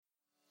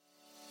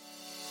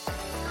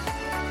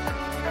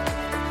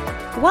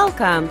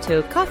Welcome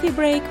to Coffee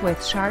Break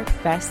with Sharp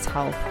Best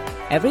Health.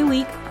 Every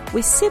week,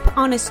 we sip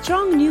on a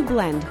strong new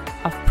blend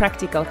of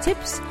practical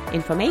tips,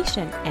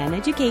 information, and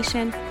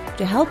education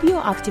to help you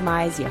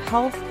optimize your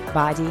health,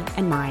 body,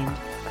 and mind.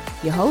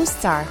 Your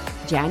hosts are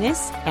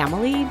Janice,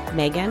 Emily,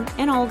 Megan,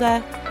 and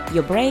Olga.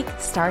 Your break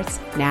starts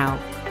now.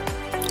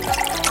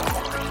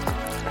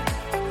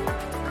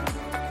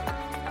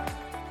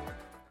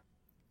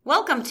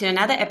 Welcome to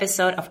another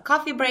episode of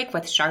Coffee Break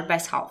with Sharp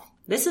Best Health.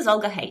 This is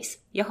Olga Hayes,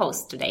 your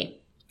host today.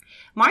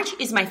 March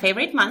is my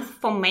favorite month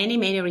for many,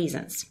 many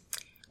reasons.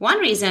 One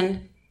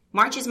reason,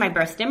 March is my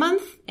birthday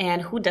month,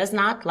 and who does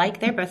not like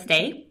their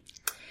birthday?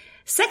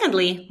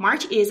 Secondly,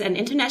 March is an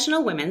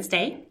International Women's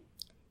Day.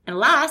 And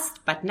last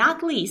but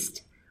not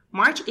least,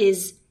 March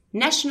is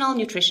National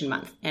Nutrition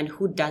Month, and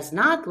who does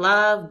not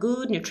love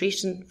good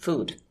nutrition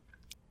food?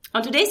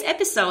 On today's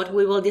episode,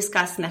 we will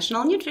discuss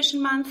National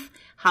Nutrition Month,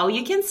 how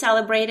you can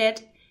celebrate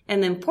it,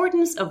 and the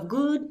importance of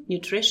good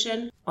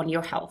nutrition on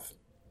your health.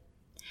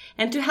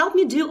 And to help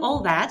me do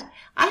all that,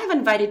 I have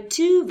invited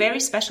two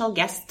very special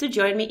guests to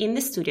join me in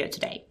the studio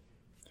today.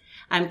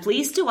 I'm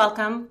pleased to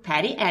welcome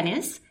Patty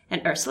Ennis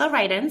and Ursula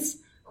Rydens,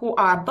 who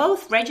are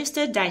both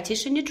registered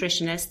dietitian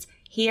nutritionists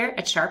here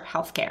at Sharp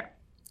Healthcare.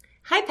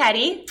 Hi,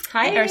 Patty.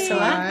 Hi,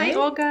 Ursula. Hi,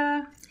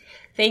 Olga.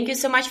 Thank you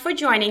so much for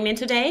joining me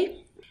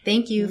today.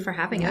 Thank you for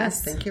having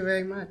us. Thank you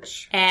very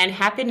much. And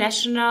happy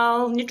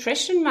National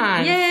Nutrition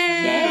Month.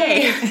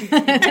 Yay!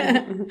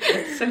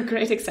 So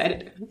great,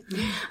 excited.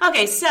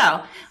 Okay,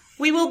 so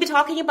we will be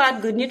talking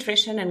about good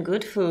nutrition and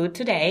good food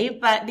today.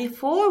 But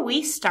before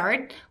we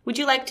start, would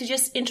you like to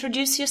just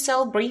introduce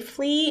yourself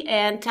briefly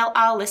and tell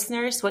our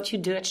listeners what you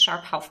do at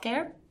Sharp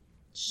Healthcare?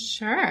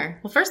 Sure.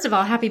 Well, first of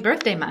all, happy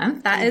birthday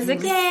month. That is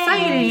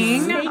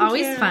exciting. Thank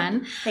Always you.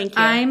 fun. Thank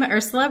you. I'm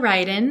Ursula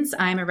Rydens.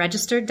 I'm a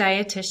registered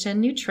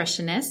dietitian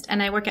nutritionist,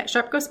 and I work at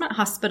Sharp Grossmont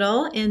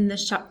Hospital in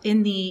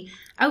the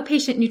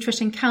outpatient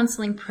nutrition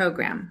counseling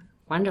program.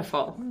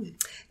 Wonderful.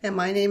 And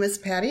my name is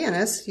Patty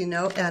Ennis,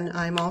 and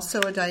I'm also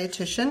a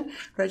dietitian,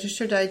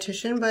 registered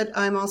dietitian, but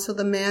I'm also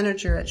the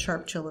manager at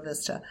Sharp Chula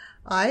Vista.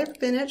 I've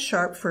been at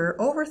Sharp for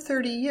over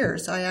 30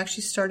 years. I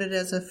actually started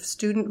as a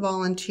student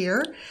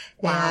volunteer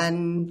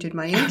and did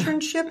my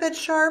internship at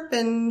Sharp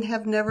and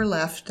have never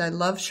left. I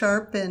love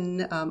Sharp,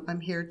 and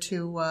I'm here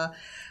to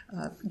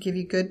give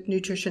you good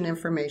nutrition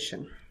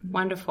information.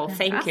 Wonderful.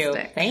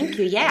 Fantastic. Thank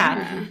you.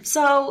 Yeah.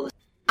 So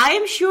I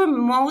am sure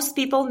most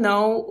people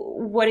know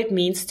what it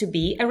means to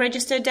be a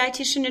registered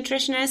dietitian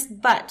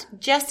nutritionist, but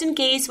just in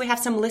case we have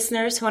some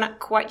listeners who are not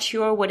quite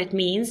sure what it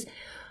means,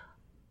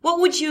 what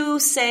would you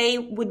say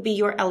would be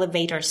your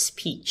elevator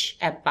speech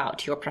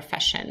about your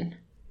profession?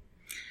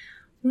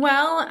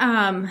 Well,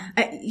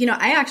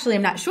 I actually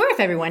am not sure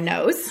if everyone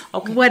knows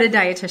what a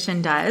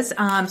dietitian does.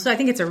 So I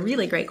think it's a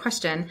really great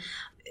question.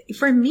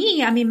 For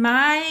me,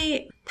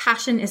 my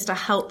passion is to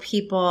help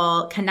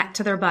people connect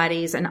to their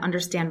bodies and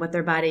understand what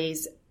their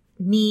bodies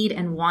need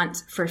and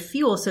want for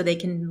fuel so they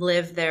can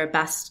live their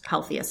best,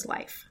 healthiest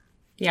life.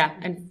 Yeah,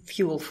 and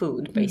fuel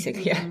food,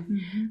 basically. Yeah.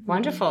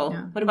 Wonderful.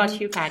 Yeah. What about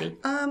you, Patty?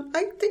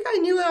 I think I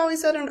knew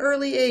always at an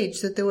early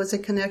age that there was a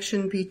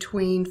connection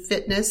between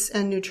fitness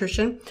and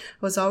nutrition. I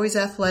was always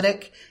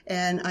athletic,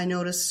 and I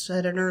noticed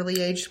at an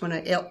early age when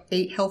I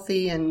ate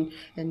healthy and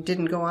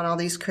didn't go on all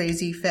these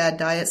crazy fad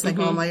diets like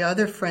all my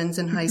other friends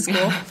in high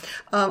school,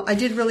 I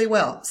did really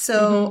well.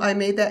 So I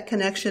made that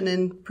connection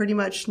and pretty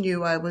much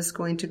knew I was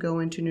going to go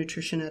into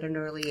nutrition at an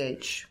early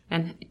age.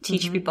 And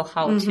teach people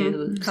how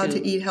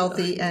to eat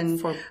healthy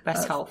and for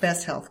best health.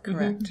 Best health,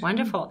 correct.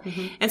 Wonderful.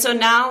 And so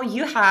now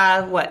you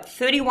have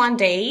 31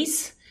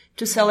 days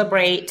to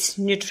celebrate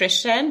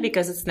nutrition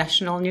because it's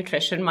National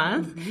Nutrition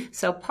Month.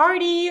 So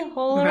party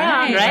all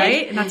around,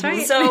 right? That's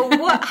right.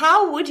 So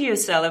how would you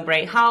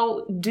celebrate?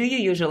 How do you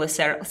usually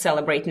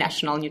celebrate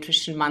National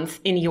Nutrition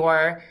Month in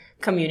your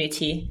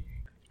community?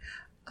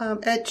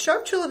 At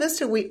Sharp Chula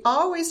Vista, we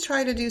always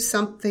try to do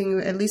something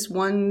at least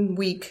 1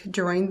 week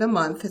during the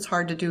month. It's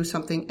hard to do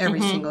something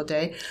every single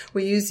day.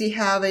 We usually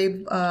have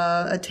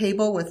a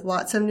table with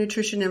lots of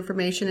nutrition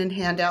information and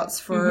handouts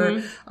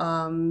for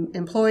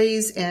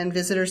employees and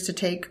visitors to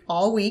take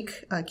all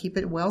week, keep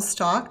it well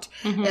stocked.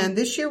 And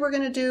this year we're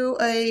going to do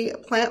a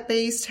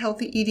plant-based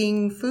healthy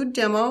eating food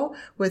demo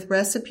with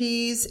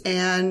recipes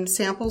and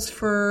samples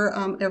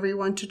for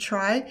everyone to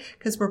try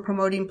because we're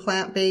promoting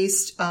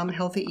plant-based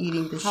healthy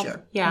eating this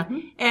year. Yeah.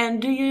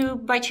 And do you,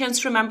 by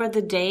chance, remember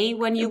the day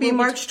when you will be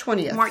March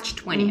 20th. March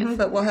 20th.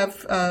 But we'll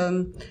have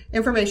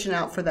information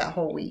out for that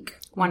whole week.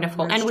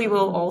 Wonderful. And we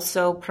will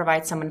also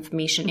provide some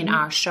information in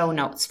our show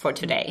notes for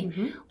today.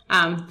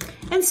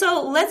 And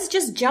so let's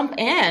just jump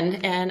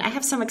in. And I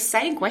have some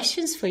exciting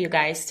questions for you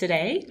guys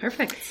today.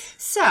 Perfect.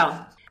 So,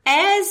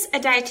 as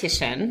a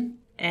dietitian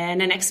and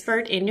an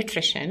expert in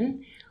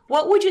nutrition,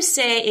 what would you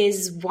say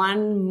is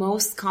one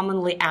most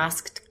commonly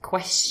asked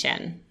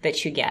question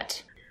that you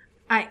get?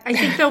 I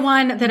think the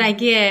one that I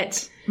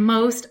get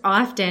most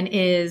often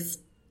is,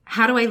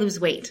 how do I lose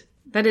weight?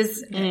 That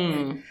is,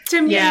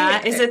 to me.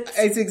 Yeah.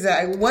 It's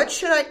exactly. What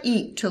should I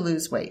eat to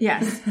lose weight?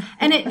 Yes.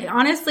 And it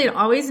honestly, it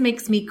always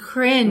makes me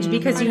cringe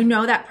because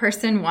that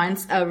person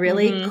wants a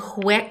really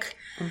quick,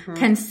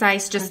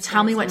 concise, just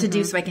tell me what to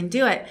do so I can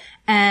do it.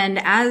 And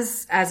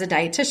as a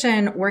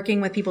dietitian,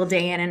 working with people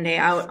day in and day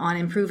out on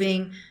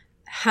improving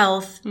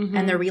health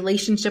and their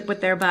relationship with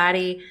their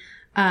body,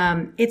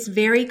 it's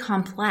very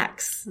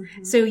complex.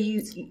 So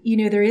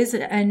there is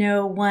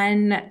no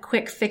one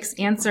quick fix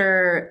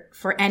answer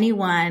for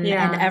anyone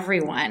and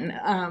everyone.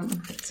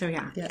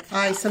 Yeah,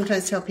 I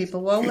sometimes tell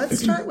people, well,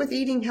 let's start with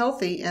eating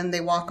healthy, and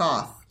they walk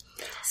off.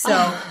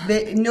 So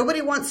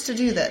nobody wants to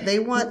do that. They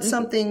want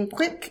something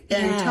quick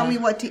and tell me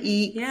what to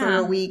eat for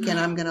a week and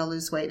I'm going to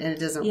lose weight. And it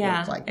doesn't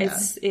work like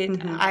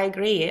that. I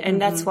agree.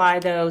 And that's why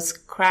those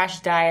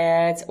crash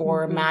diets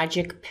or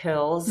magic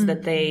pills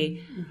that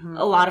a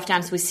lot of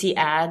times we see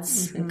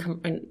ads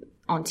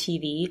on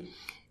TV.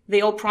 They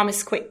all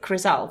promise quick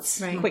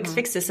results, quick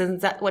fixes, and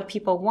that's what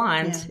people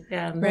want.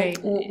 Right.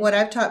 What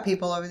I've taught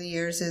people over the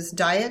years is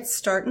diets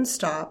start and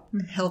stop.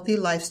 Healthy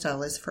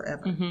lifestyle is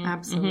forever.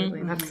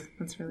 Absolutely.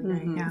 That's really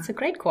great. Yeah. It's a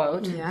great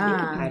quote. Yeah.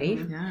 Thank you,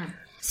 Patty. Yeah.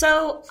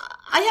 So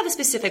I have a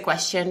specific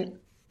question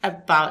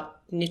about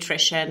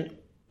nutrition.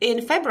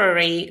 In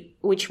February,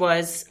 which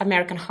was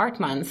American Heart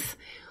Month,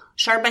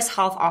 Sharp Best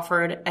Health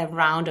offered a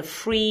round of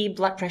free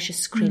blood pressure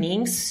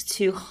screenings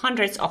to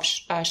hundreds of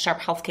Sharp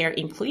Healthcare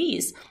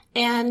employees.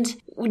 And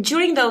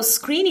during those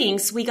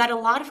screenings, we got a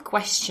lot of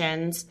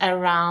questions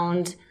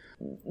around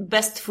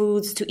best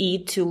foods to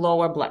eat to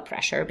lower blood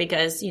pressure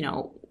because,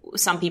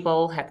 some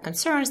people had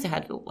concerns. They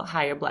had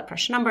higher blood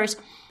pressure numbers.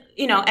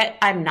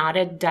 I'm not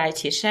a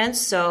dietitian,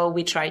 so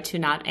we try to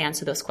not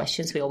answer those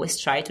questions. We always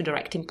try to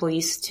direct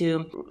employees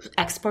to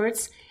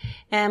experts.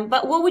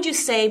 But what would you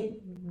say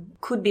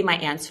could be my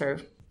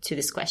answer to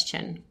this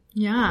question?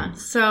 Yeah.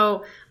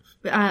 So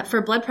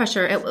for blood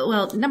pressure,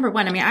 number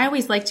one, I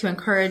always like to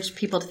encourage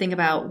people to think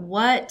about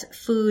what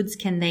foods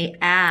can they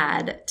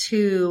add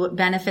to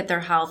benefit their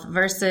health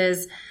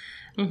versus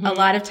a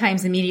lot of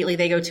times immediately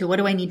they go to, what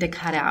do I need to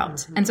cut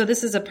out? And so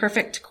this is a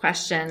perfect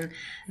question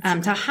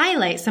to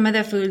highlight some of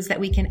the foods that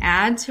we can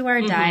add to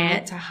our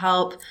diet to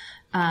help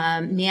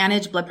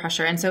manage blood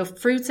pressure. And so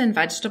fruits and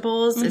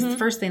vegetables is the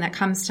first thing that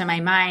comes to my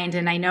mind.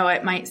 And I know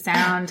it might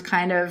sound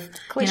kind of,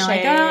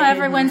 cliche.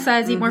 Everyone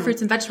says eat more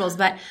fruits and vegetables,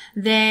 but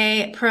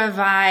they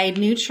provide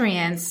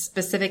nutrients,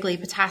 specifically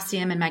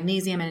potassium and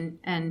magnesium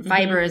and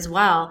fiber as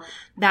well,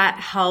 that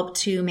help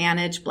to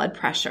manage blood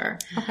pressure.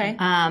 Okay.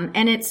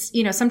 And it's,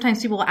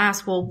 sometimes people will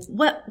ask, well,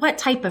 what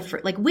type of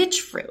fruit, like which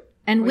fruit?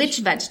 And which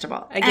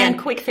vegetable? Again,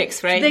 quick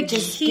fix, right? The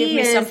key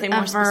is a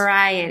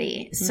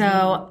variety.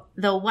 So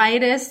the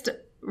widest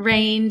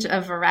range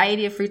of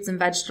variety of fruits and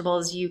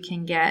vegetables you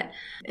can get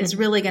is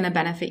really going to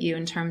benefit you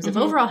in terms of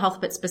overall health,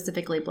 but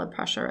specifically blood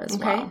pressure as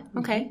well.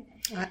 Okay.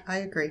 I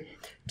agree.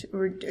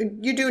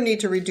 You do need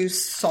to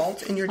reduce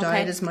salt in your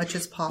diet as much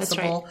as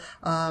possible.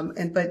 That's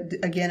right. But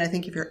again, I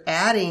think if you're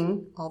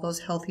adding all those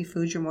healthy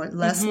foods, you're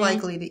less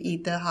likely to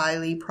eat the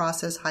highly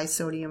processed, high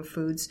sodium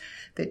foods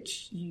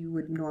that you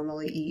would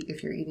normally eat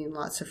if you're eating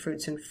lots of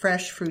fruits and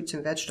fresh fruits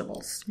and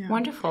vegetables. Yeah.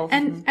 Wonderful.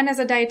 And as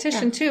a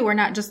dietitian too, we're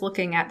not just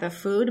looking at the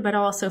food, but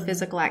also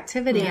physical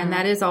activity. And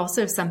that is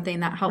also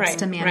something that helps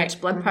to manage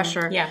blood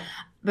pressure. Yeah.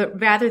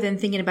 But rather than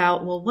thinking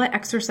about, well, what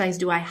exercise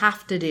do I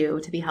have to do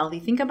to be healthy?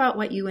 Think about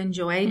what you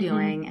enjoy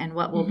doing and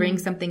what will bring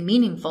something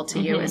meaningful to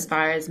you as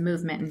far as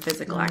movement and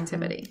physical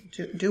activity.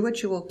 Do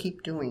what you will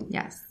keep doing.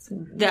 Yes.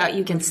 That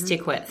you can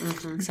stick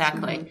with.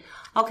 Exactly.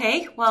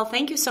 Okay. Well,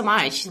 thank you so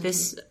much.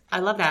 I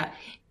love that.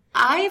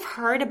 I've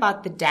heard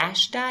about the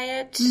DASH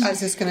diet. I was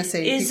just going to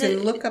say, if you can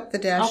look up the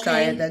DASH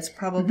diet, that's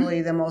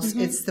probably the most,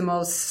 it's the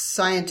most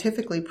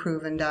scientifically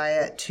proven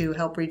diet to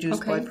help reduce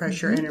blood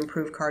pressure and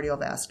improve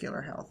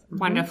cardiovascular health.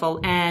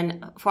 Wonderful.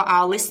 And for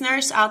our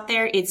listeners out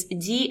there, it's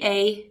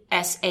DASH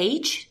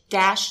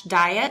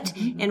diet,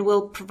 and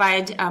we'll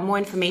provide more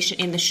information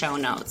in the show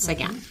notes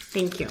again.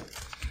 Thank you.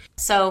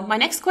 So my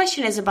next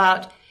question is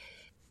about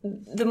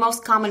the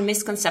most common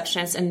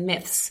misconceptions and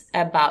myths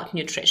about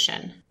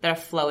nutrition that are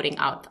floating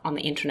out on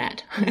the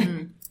internet.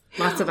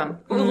 Lots of them.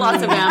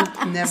 Lots of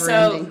them. Never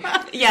ending.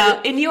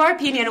 Yeah, in your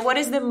opinion, what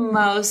is the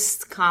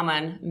most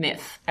common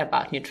myth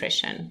about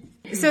nutrition?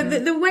 So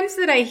the ones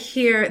that I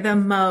hear the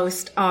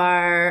most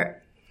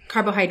are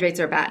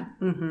carbohydrates are bad.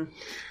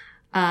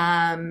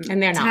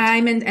 And they're not.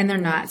 And they're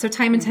not. So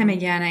time and time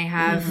again, I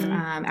have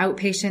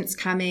outpatients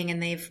coming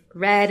and they've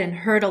read and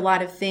heard a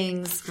lot of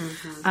things,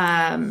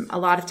 a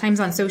lot of times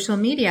on social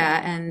media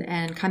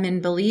and come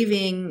in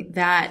believing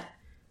that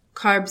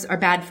carbs are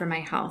bad for my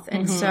health.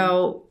 And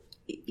so,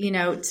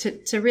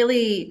 to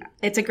really,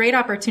 it's a great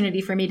opportunity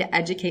for me to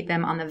educate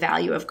them on the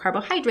value of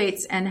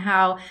carbohydrates and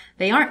how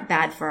they aren't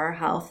bad for our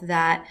health,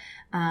 that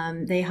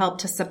they help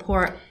to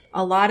support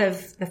a lot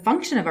of the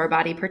function of our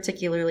body,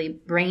 particularly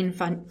brain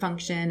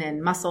function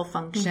and muscle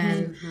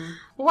function.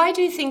 Why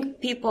do you think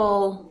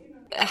people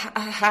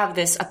have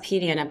this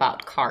opinion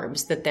about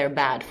carbs that they're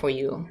bad for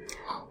you?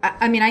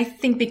 I mean, I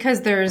think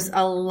because there's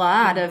a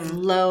lot of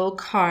low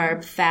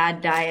carb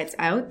fad diets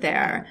out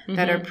there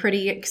that are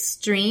pretty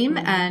extreme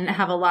and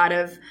have a lot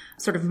of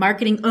sort of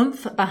marketing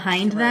oomph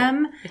behind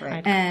them.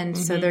 Right. And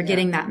so they're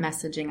getting that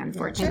messaging,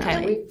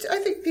 unfortunately. I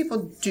think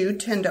people do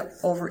tend to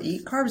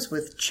overeat carbs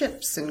with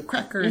chips and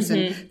crackers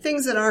and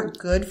things that aren't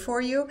good for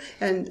you.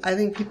 And I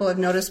think people have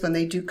noticed when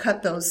they do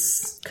cut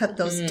those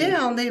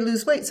down, they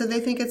lose weight. So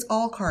they think it's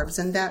all carbs,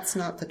 and that's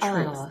not the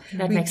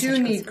truth. We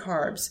do need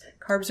carbs.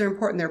 Carbs are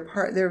important.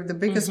 They're the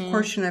biggest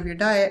portion of your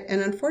diet.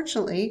 And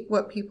unfortunately,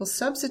 what people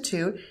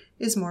substitute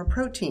is more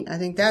protein. I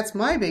think that's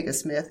my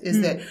biggest myth,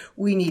 is that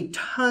we need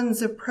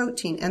tons of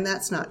protein, and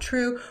that's not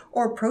true.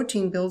 Or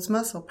protein builds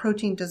muscle.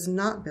 Protein does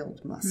not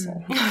build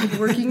muscle.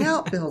 Working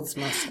out builds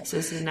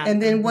muscle.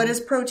 And then what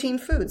is protein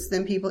foods?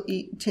 Then people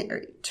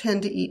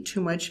tend to eat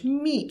too much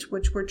meat,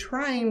 which we're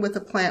trying with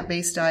a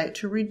plant-based diet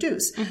to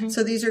reduce.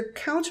 So these are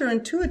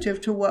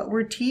counterintuitive to what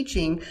we're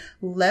teaching.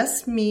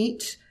 Less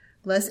meat,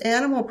 less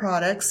animal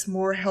products,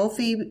 more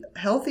healthy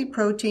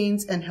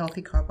proteins, and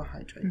healthy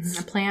carbohydrates.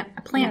 A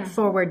plant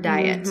forward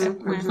diet, a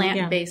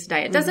plant-based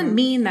diet. Doesn't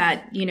mean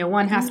that,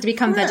 one has to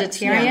become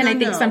vegetarian. I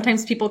think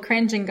sometimes people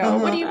cringe and go,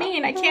 what do you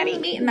mean? I can't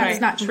eat meat. And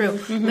that's not true.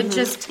 But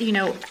just,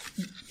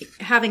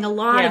 having a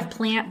lot of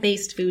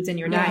plant-based foods in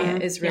your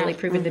diet is really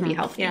proven to be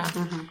healthy.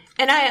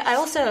 And I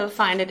also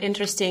find it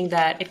interesting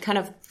that it kind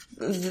of,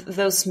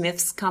 those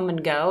myths come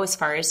and go as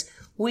far as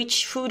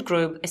which food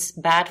group is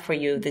bad for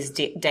you this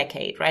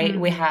decade, right?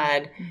 We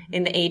had,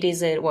 in the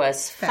 80s, it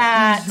was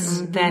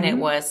fats, then it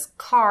was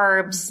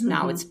carbs,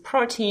 now it's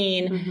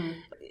protein.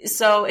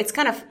 So it's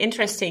kind of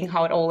interesting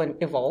how it all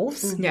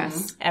evolves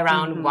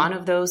around one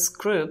of those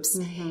groups.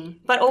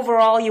 But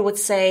overall, you would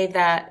say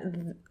that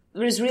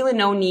there's really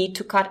no need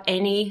to cut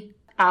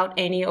out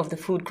any of the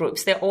food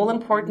groups. They're all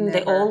important.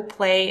 They all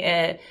play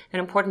an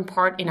important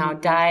part in our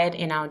diet,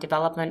 in our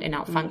development, in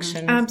our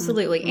function.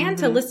 Absolutely. And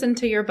to listen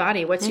to your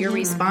body. What's your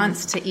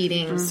response to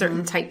eating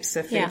certain types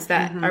of foods?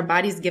 That our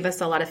bodies give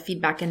us a lot of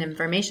feedback and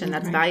information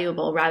that's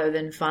valuable, rather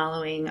than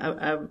following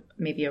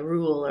maybe a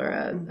rule or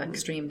an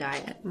extreme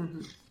diet.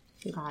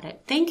 Got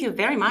it. Thank you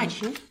very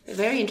much.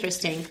 Very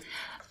interesting.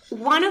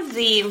 One of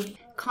the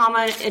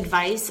common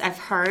advice I've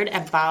heard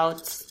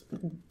about,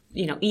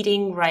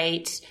 eating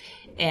right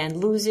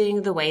and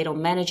losing the weight or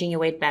managing your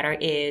weight better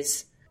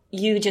is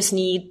you just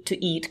need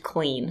to eat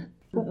clean.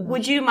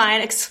 Would you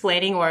mind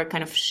explaining or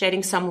kind of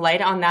shedding some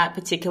light on that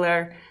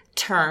particular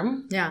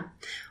term? Yeah.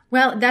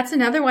 Well, that's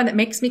another one that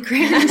makes me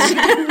cringe.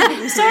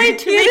 Sorry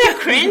to make you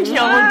cringe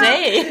all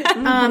day.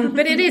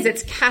 But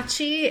it's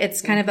catchy.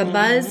 It's kind of a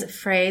buzz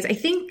phrase. I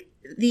think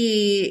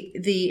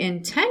the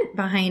intent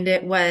behind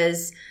it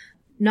was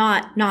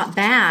not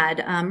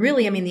bad.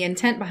 Really, the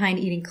intent behind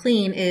eating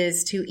clean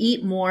is to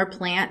eat more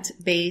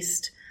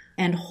plant-based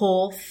and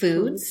whole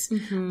foods,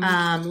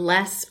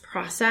 less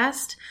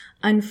processed.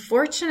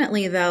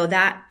 Unfortunately, though,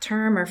 that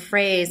term or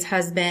phrase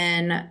has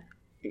been,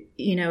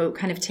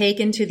 kind of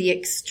taken to the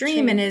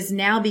extreme and has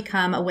now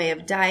become a way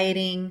of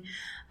dieting,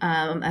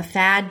 a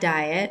fad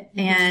diet.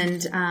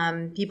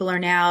 And people are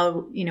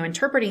now,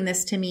 interpreting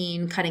this to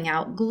mean cutting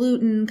out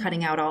gluten,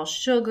 cutting out all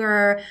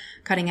sugar,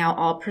 cutting out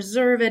all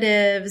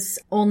preservatives,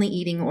 only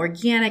eating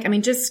organic.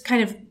 Just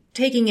kind of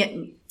taking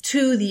it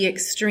to the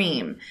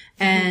extreme.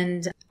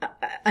 And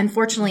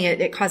unfortunately,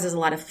 it causes a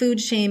lot of food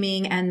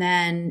shaming. And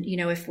then,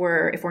 if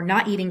we're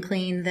not eating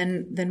clean,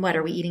 then what?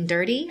 Are we eating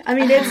dirty?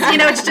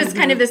 It's just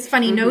kind of this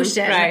funny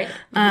notion. Right.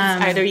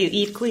 Either you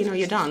eat clean or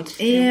you don't.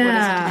 Yeah.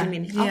 What does it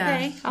mean?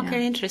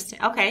 Okay.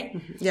 Interesting.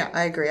 Okay. Yeah,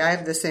 I agree. I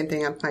have the same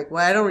thing. I'm like,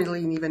 I don't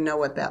really even know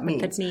what that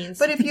means. What that means.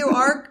 But if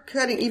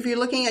you're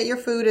looking at your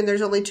food and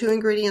there's only 2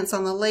 ingredients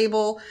on the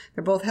label,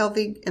 they're both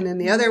healthy, and then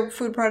the other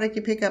food product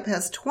you pick up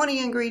has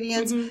 20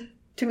 ingredients,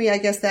 to me, I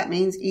guess that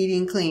means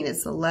eating clean.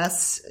 It's the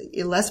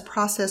less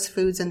processed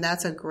foods, and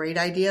that's a great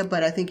idea.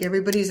 But I think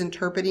everybody's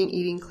interpreting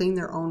eating clean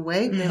their own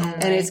way,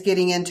 and it's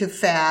getting into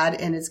fad,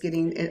 and it's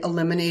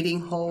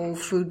eliminating whole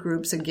food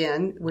groups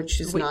again, which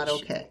is not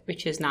okay.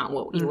 Which is not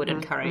what you would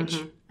encourage.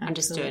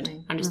 Understood.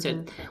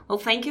 Well,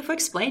 thank you for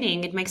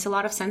explaining. It makes a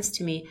lot of sense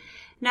to me.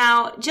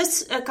 Now,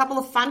 just a couple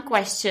of fun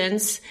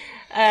questions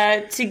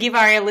to give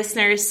our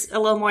listeners a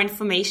little more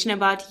information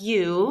about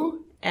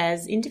you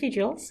as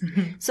individuals.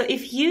 So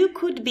if you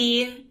could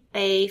be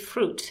a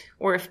fruit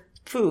or a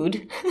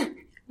food,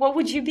 what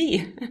would you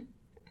be?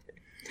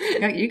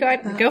 You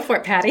go for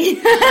it, Patty.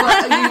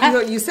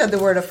 Well, you said the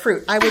word of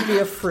fruit. I would be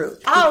a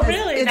fruit. Oh,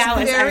 really? It's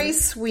very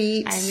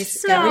sweet.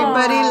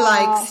 Everybody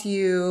likes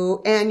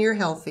you, and you're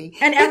healthy.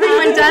 And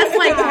everyone does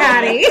like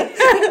Patty.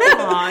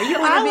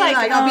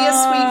 I'll be a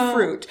sweet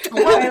fruit.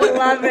 I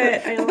love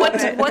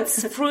it. What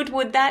fruit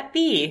would that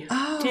be?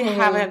 Oh, Do you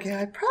have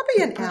God.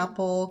 Probably an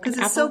apple, because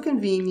it's so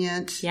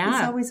convenient. Yeah.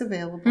 It's always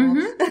available.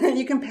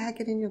 You can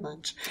pack it in your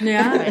lunch.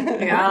 Yeah.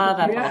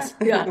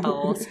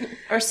 Apples.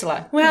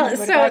 Ursula. Well,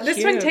 so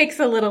this one takes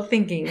a little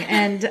thinking.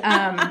 And,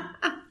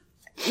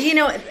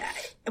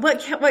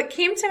 what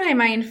came to my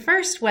mind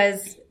first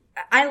was,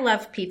 I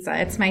love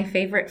pizza. It's my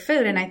favorite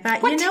food. And I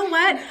thought, you know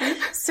what?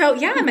 So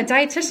yeah, I'm a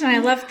dietitian. I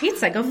love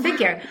pizza. Go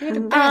figure.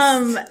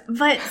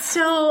 But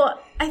so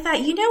I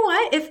thought, you know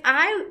what? If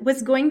I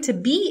was going to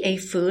be a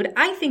food,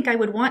 I think I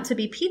would want to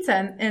be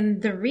pizza.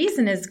 And the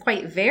reason is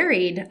quite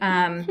varied.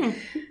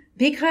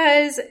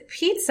 Because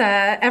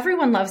pizza,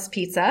 everyone loves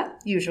pizza,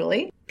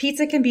 usually.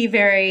 Pizza can be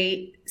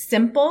very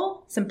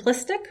simple,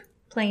 simplistic,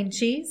 plain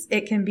cheese.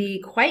 It can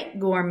be quite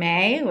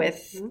gourmet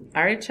with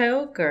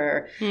artichoke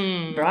or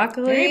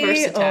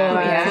broccoli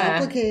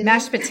or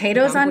mashed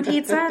potatoes on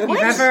pizza. If you've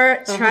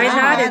ever tried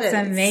that, it's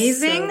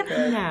amazing.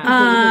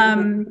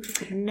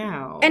 So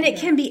no. And it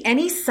can be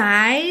any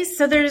size.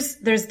 So there's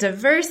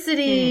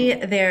diversity,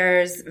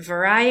 there's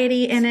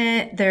variety in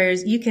it.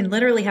 You can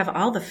literally have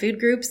all the food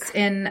groups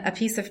in a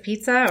piece of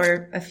pizza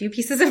or a few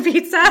pieces of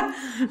pizza.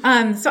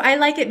 So I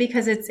like it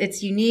because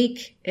it's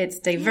unique, it's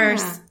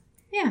diverse.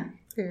 Yeah.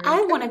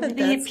 I want to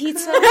be a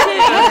pizza too. You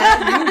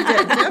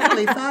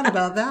definitely thought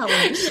about that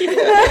one.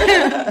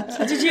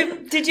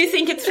 Did you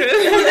think it through?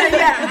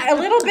 Yeah, a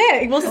little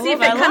bit. We'll see if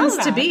it comes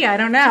to be. I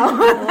don't know.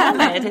 I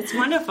love it. It's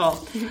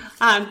wonderful.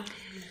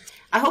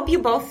 I hope you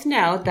both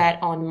know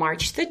that on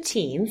March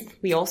 13th,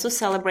 we also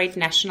celebrate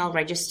National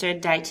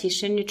Registered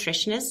Dietitian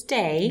Nutritionist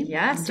Day.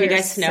 Yes. Do you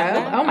guys know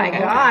that? Oh my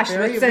gosh.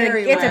 It's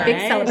a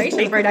big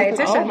celebration for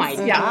dietitians. Oh my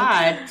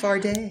God. It's our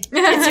day.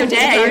 It's your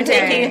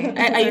day.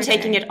 Are you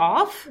taking it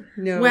off?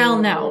 No. Well,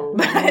 no.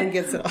 No one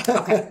gets it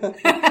off.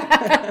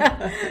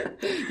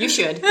 You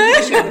should.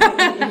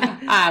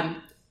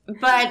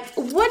 But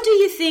what do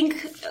you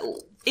think,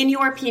 in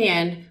your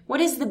opinion,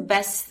 what is the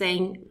best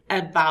thing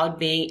about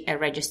being a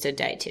registered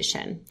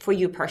dietitian for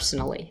you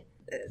personally?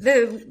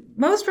 The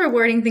most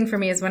rewarding thing for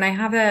me is when I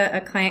have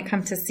a client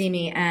come to see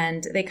me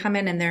and they come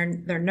in and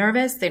they're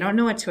nervous. They don't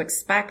know what to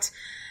expect.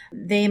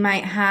 They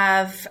might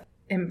have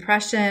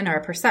impression or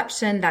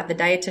perception that the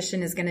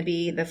dietitian is going to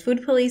be the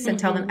food police and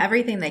tell them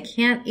everything they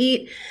can't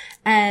eat.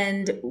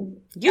 And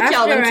you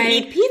tell them to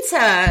eat pizza.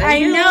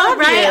 I know,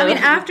 right? I mean,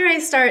 after I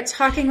start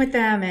talking with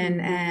them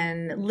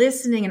and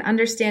listening and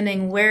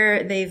understanding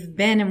where they've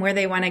been and where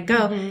they want to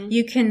go,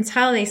 you can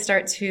tell they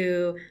start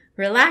to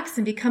relax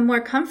and become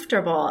more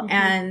comfortable.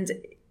 And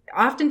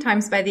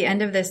oftentimes by the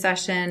end of the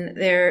session,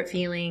 they're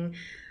feeling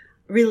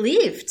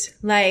relieved.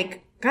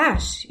 Like,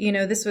 gosh,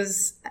 this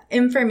was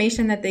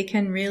information that they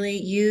can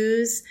really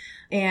use,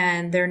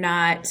 and they're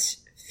not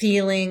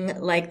feeling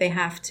like they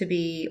have to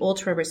be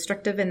ultra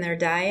restrictive in their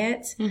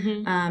diet,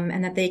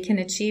 and that they can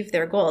achieve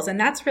their goals. And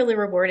that's really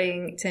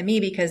rewarding to me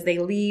because they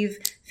leave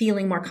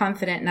feeling more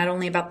confident, not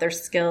only about their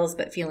skills,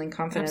 but feeling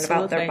confident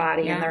about their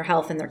body and their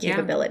health and their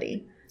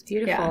capability.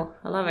 Beautiful. Yeah.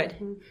 I love it.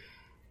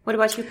 What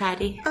about you,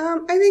 Patty? I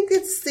think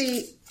it's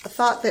the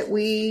thought that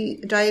we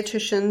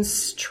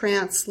dietitians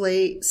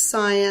translate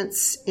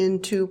science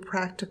into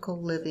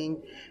practical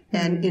living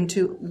and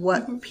into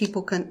what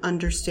people can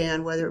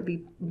understand, whether it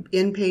be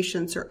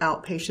inpatients or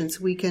outpatients.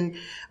 We can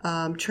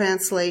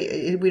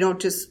translate. We don't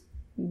just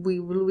we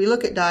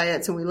look at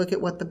diets and we look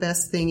at what the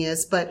best thing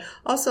is, but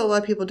also a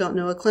lot of people don't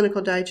know a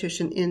clinical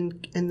dietitian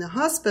in the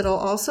hospital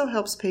also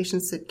helps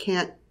patients that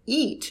can't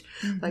eat,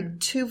 like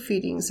tube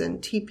feedings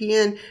and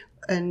TPN.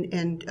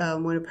 And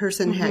when a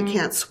person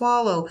can't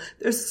swallow,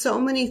 there's so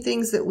many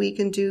things that we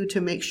can do to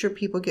make sure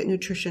people get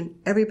nutrition.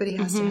 Everybody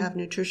has to have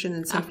nutrition,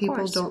 and some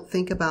people don't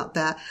think about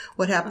that.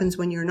 What happens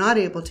when you're not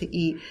able to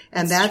eat?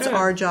 And that's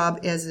our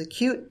job as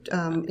acute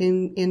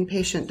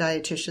inpatient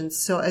dietitians.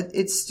 So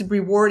it's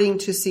rewarding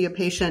to see a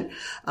patient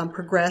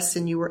progress,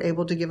 and you were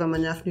able to give them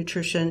enough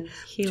nutrition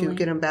to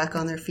get them back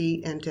on their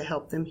feet and to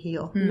help them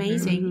heal.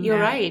 Amazing. You're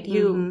right.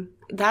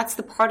 That's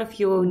the part of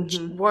your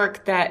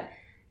work that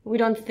we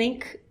don't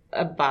think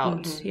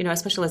about,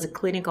 especially as a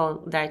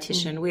clinical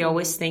dietitian. We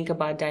always think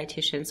about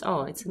dietitians.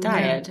 Oh, it's a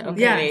diet.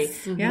 Okay.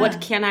 Yes. What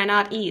can I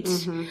not eat?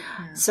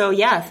 So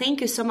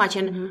thank you so much.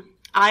 And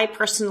I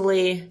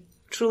personally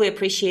truly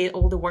appreciate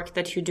all the work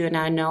that you do. And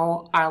I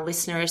know our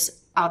listeners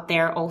out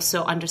there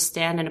also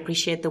understand and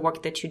appreciate the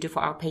work that you do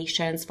for our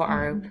patients, for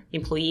our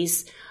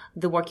employees,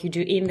 the work you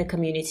do in the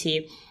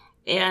community.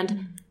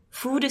 And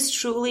food is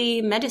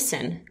truly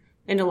medicine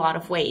in a lot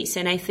of ways.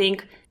 And I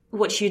think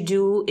what you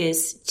do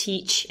is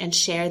teach and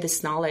share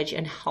this knowledge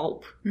and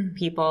help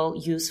people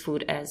use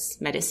food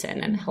as medicine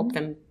and help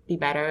them be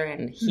better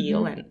and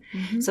heal. And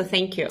so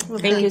thank you. Well,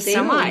 thank you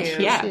so much.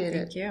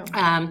 Thank you.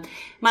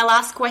 My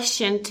last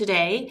question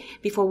today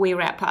before we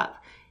wrap up.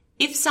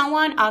 If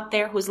someone out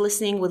there who's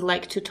listening would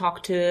like to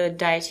talk to a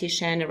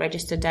dietitian, a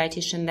registered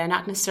dietitian, they're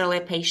not necessarily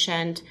a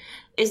patient,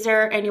 is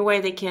there any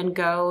way they can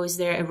go? Is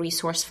there a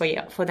resource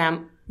for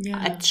them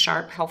at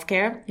Sharp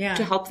Healthcare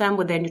to help them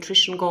with their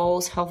nutrition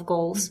goals, health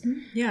goals?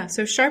 Yeah.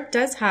 So Sharp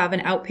does have an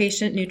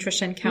outpatient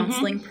nutrition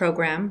counseling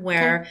program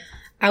where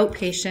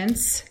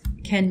outpatients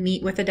can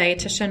meet with a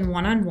dietitian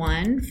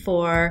one-on-one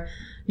for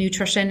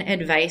nutrition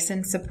advice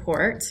and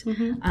support.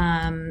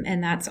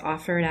 And that's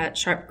offered at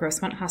Sharp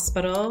Grossmont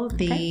Hospital,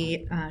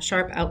 the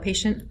Sharp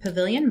Outpatient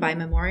Pavilion by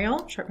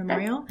Sharp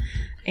Memorial,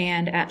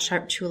 and at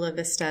Sharp Chula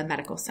Vista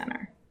Medical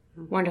Center.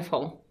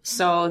 Wonderful.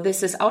 So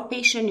this is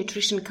outpatient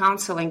nutrition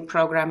counseling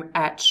program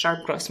at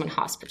Sharp Grossman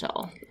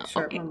Hospital.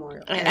 Sharp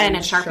Memorial. And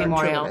at Sharp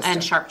Memorial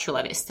and Sharp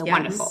Chula Vista. Yes.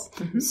 Wonderful.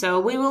 Mm-hmm. So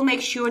we will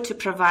make sure to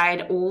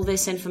provide all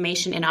this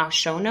information in our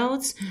show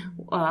notes,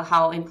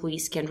 how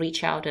employees can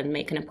reach out and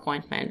make an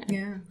appointment.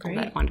 Yeah, great.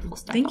 All that wonderful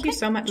stuff. Thank you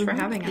so much for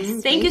having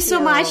us. Thank you so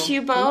much,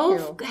 you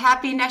both.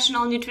 Happy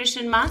National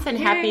Nutrition Month and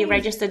happy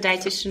Registered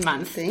Dietitian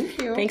Month. Thank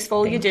you. Thanks for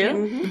all you do.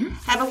 Mm-hmm.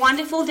 Have a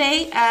wonderful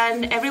day,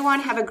 and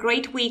everyone have a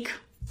great week.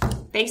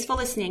 Thanks for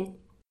listening.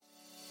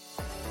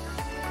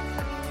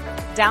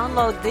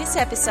 Download this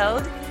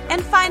episode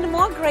and find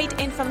more great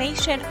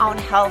information on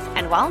health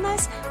and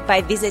wellness by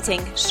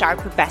visiting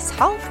Sharp Best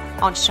Health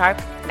on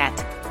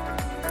SharpNet.